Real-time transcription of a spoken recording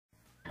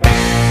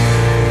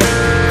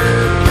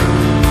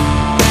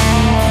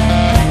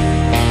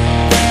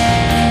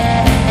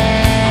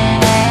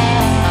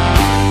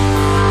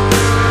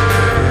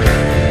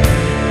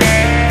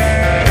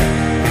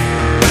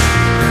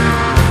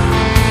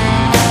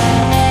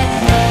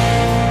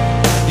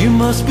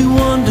must be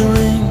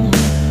wondering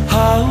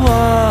how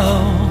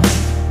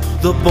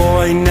the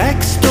boy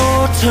next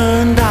door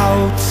turned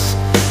out.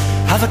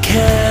 Have a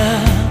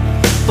care,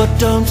 but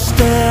don't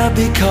stare,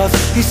 because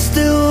he's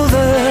still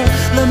there,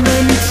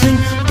 lamenting.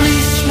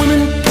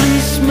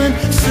 Policemen,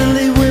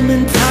 silly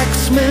women,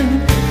 taxmen,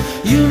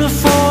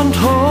 uniformed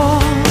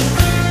whores,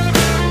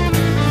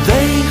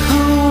 they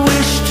who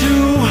wish to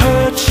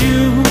hurt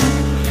you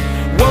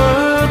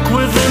work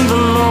within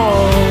the law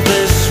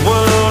this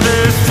world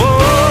is for.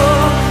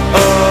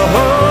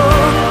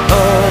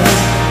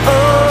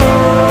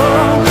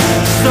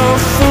 So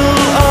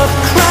full of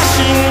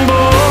crashing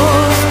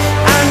balls,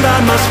 and I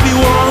must be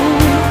one,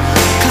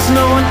 'cause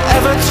no one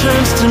ever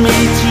turns to me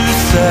to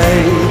say,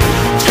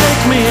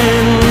 take me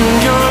in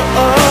your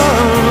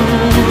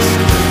arms,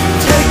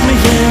 take me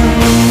in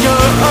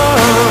your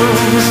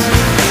arms,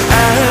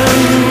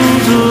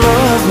 and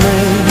love me.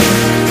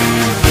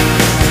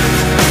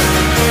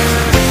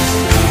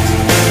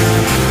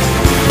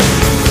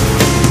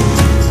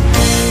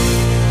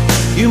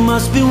 You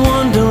must be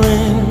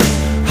wondering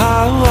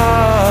how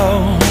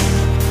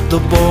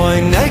the boy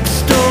next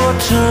door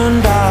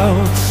turned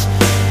out.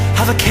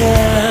 Have a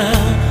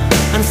care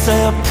and say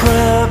a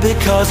prayer,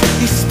 because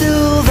he's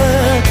still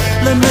there,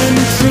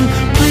 lamenting.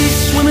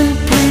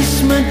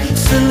 Policemen,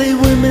 silly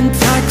women,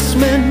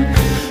 taxmen,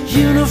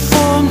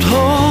 uniformed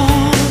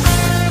whores,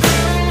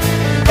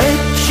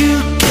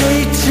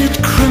 educated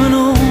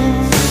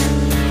criminals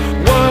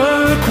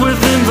work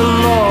within the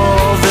law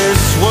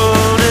this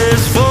world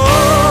is for.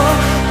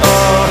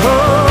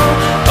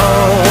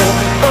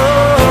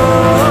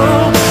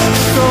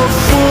 So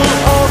full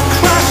of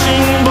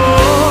crashing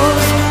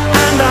balls,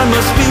 and I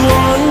must be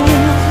one,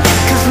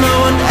 'cause no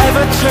one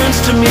ever turns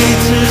to me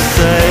to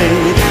say,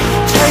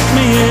 take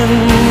me in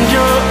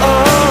your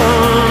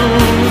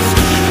arms,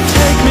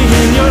 take me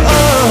in your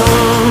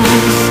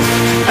arms,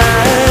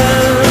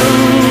 and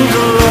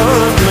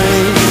love me,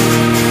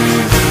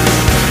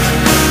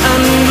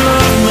 and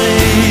love me.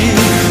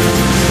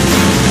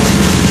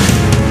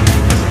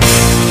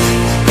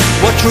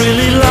 What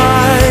really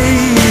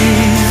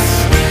lies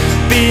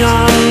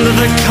beyond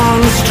the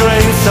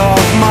constraints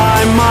of my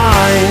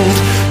mind?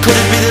 Could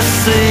it be the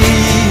sea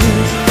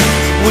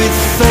with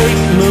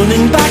fate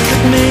mooning back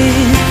at me?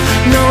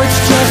 No,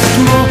 it's just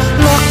more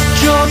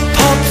lockjaw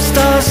pop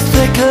stars,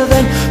 thicker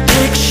than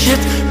pig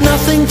shit,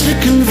 nothing to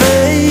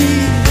convey.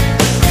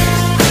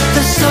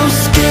 They're so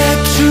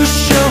scared to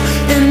show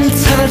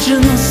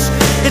intelligence,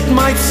 it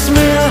might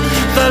smear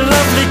their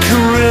lovely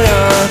career.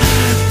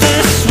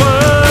 This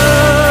world,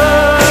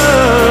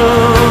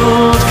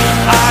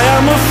 I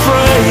am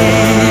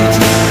afraid,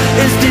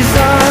 is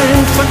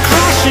designed for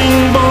crashing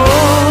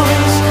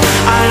balls.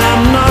 I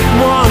am not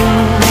one,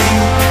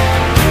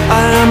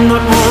 I am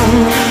not one.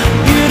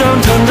 You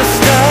don't understand.